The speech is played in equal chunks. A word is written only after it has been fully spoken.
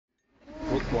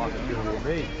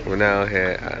We're now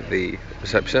here at the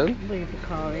reception. Leave the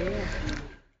car here.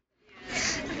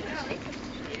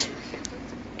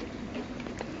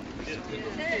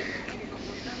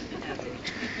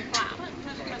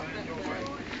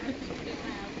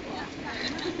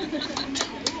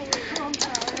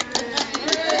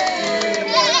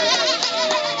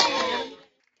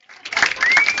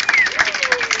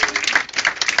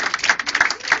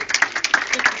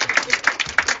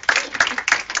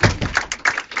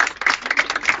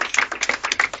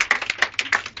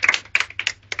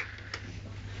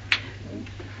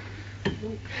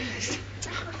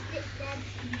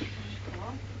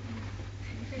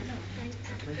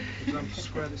 Would you like me to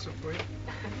square this up for you?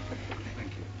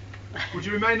 Thank you. Would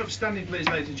you remain upstanding, please,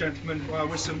 ladies and gentlemen, while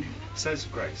Wesam says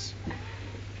grace?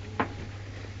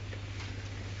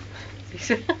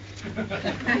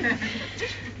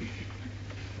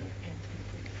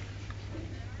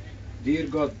 Dear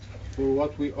God, for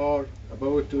what we are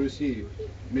about to receive,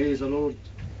 may the Lord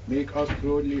make us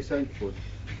truly thankful.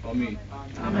 Amen.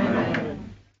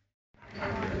 Amen.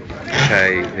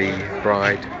 Okay, the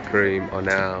bride and groom are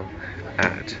now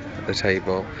at the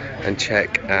table, and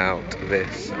check out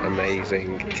this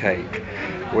amazing cake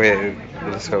with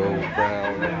little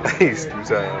brown glazed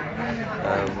dessert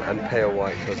and pale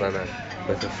white hosanna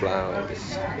with the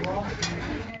flowers.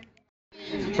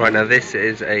 Right, now this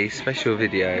is a special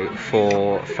video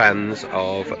for fans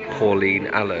of Pauline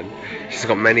Allen. She's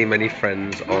got many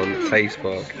friends on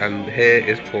Facebook, and here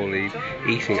is Pauline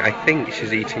eating, I think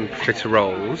she's eating fritter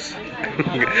rolls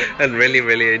and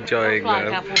really enjoying Like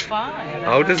them. apple pie.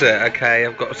 Oh, does it? Okay,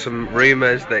 I've got some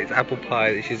rumours that it's apple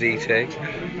pie that she's eating.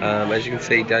 As you can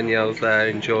see, Danielle's there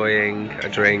enjoying a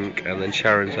drink, and then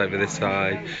Sharon's over this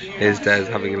side. Here's Des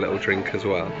having a little drink as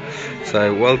well.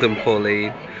 So well done,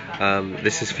 Pauline.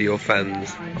 This is for your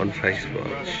fans on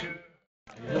Facebook.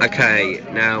 Okay,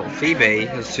 now Phoebe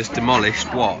has just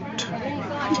demolished what?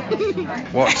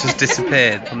 What has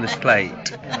disappeared from this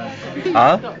plate?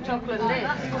 Huh? Chocolate lid.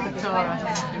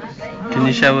 Can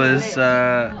you show us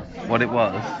what it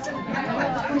was?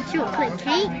 Chocolate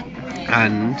cake.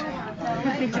 And?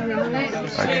 Fritter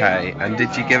rolls. Okay, and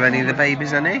did you give any of the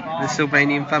babies any? The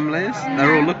Sylvanian families?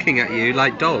 They're all looking at you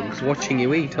like dogs, watching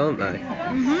you eat, aren't they?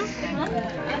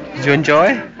 Did you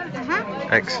enjoy?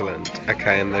 Excellent.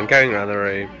 Okay, and then going around the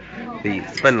room, the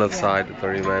Spenlove side of the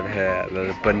room over here, and then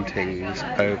the Buntings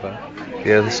over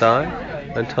the other side,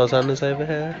 and Tarzana's over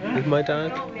here with my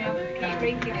dad.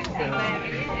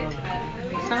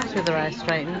 It's nice with her hair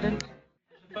straightened. And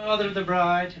Father of the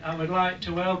bride, I would like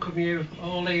to welcome you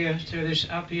all here to this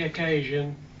happy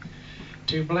occasion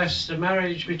to bless the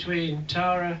marriage between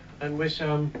Tara and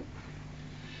Wesam.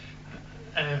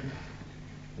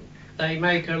 They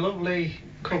make a lovely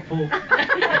couple. They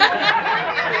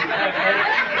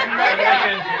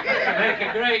make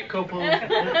a great couple.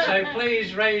 So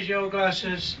please raise your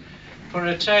glasses for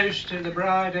a toast to the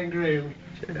bride and groom.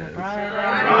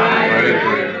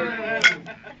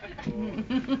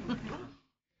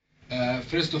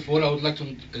 First of all, I would like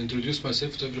to introduce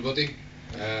myself to everybody.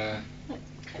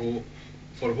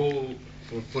 For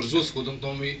those who don't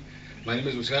know me, my name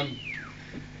is Wesam,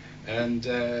 and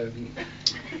I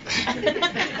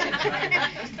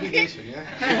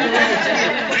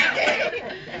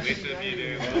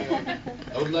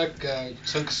would like to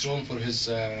thank Strom for his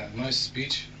nice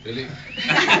speech, really.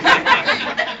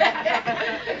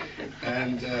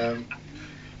 And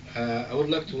I would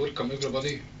like to welcome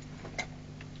everybody.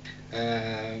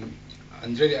 And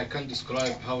really, I can't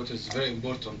describe how it is very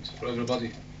important for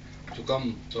everybody to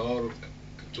come to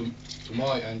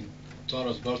my and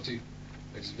Tara's party.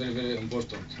 It's very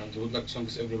important, and I would like to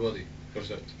thank everybody for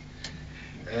that.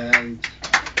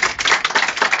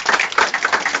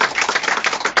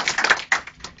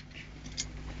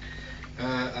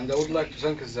 And I would like to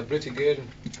thank the pretty girl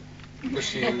because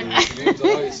she made the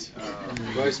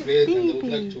rice bread, and I would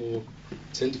like to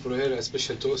send for her a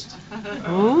special toast.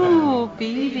 ooh,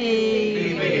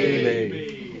 Phoebe.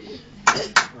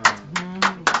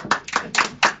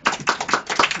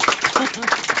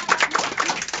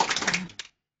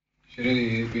 She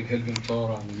really been helping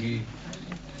Tara and me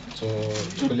to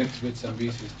collect bits and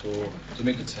pieces to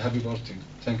make it a happy party.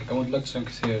 Thank you. I would like to thank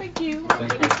you here. Thank you.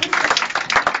 Thank you.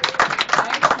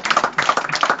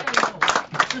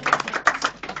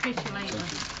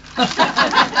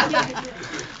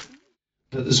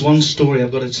 There's one story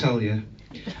I've got to tell you,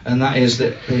 and that is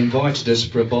that they invited us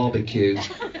for a barbecue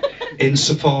in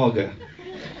Safaga.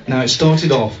 Now, it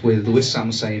started off with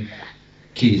Wesam saying,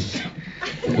 "Keith,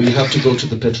 we have to go to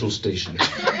the petrol station."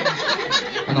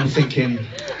 And I'm thinking,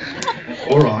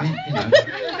 all right, you know.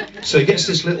 So he gets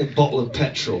this little bottle of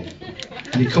petrol,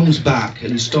 And he comes back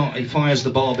and he fires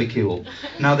the barbecue up.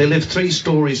 Now they live 3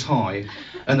 stories high,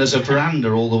 and there's a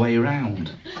veranda all the way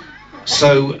around.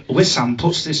 So Wesam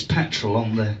puts this petrol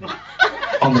on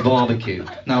the barbecue.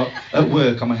 Now at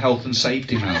work I'm a health and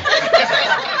safety man,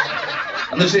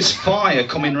 and there's this fire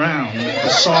coming round the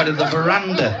side of the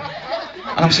veranda.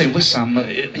 And I'm saying,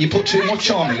 Wesam, you put too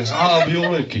much on. He goes, I'll be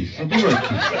alright, Keith. I'll be alright,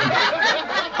 Keith.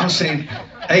 I'm saying,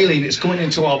 Aileen, it's going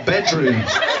into our bedrooms.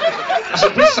 I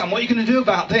said, Wesam, what are you going to do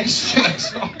about this? You know,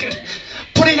 it's not good.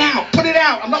 Put it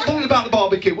out. I'm not bothered about the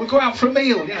barbecue. We'll go out for a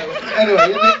meal. You know.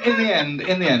 Anyway, in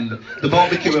the end, the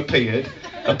barbecue appeared.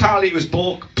 Apparently it was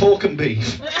pork and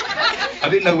beef. I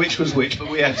didn't know which was which, but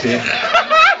we ate it.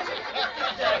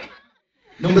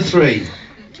 Number 3,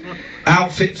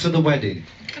 outfit for the wedding.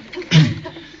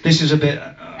 This is a bit...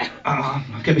 I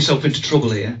get myself into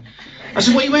trouble here. I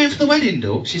said, what are you wearing for the wedding,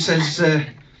 Doug? She says,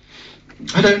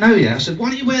 I don't know yet. I said, why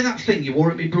don't you wear that thing you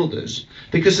wore at my brother's?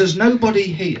 Because there's nobody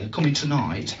here coming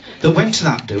tonight that went to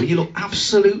that do. You look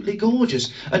absolutely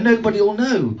gorgeous, and nobody will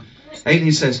know.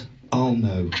 Aileen says, I'll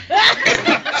know.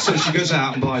 So she goes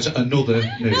out and buys another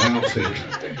new outfit.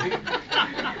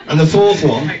 And the fourth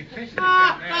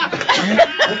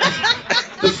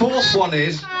one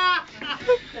is,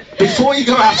 before you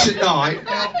go out at night,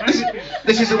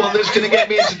 this is the one that's going to get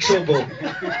me into trouble.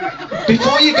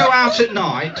 Before you go out at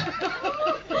night,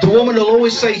 the woman will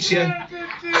always say to you,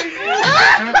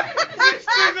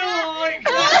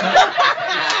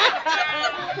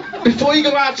 before you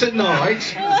go out at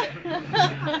night,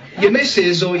 your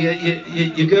missus or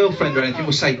your girlfriend or anything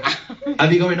will say,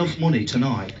 have you got enough money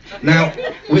tonight? Now,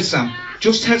 Wesam,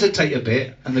 just hesitate a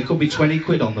bit and there could be 20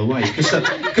 quid on the way,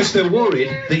 because they're worried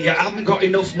that you haven't got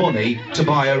enough money to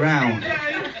buy a round.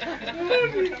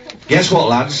 Guess what,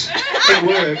 lads? It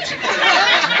worked.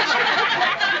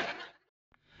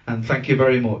 And thank you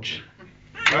very much.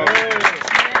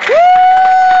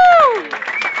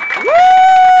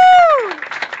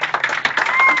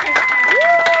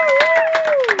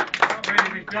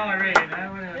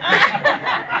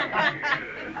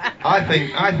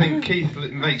 I think Keith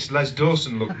makes Les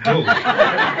Dawson look dull.